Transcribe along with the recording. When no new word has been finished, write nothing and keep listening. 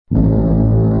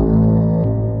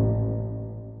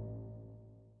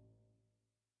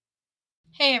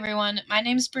everyone, my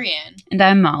name's Brienne. And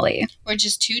I'm Molly. We're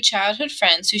just two childhood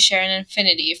friends who share an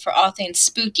affinity for all things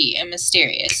spooky and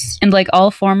mysterious. And like all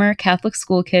former Catholic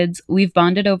school kids, we've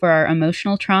bonded over our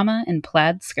emotional trauma and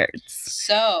plaid skirts.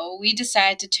 So we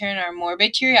decided to turn our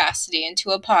morbid curiosity into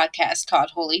a podcast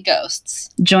called Holy Ghosts.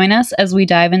 Join us as we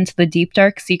dive into the deep,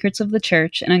 dark secrets of the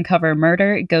church and uncover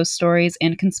murder, ghost stories,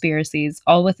 and conspiracies,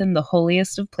 all within the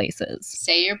holiest of places.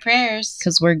 Say your prayers.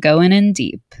 'Cause we're going in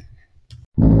deep.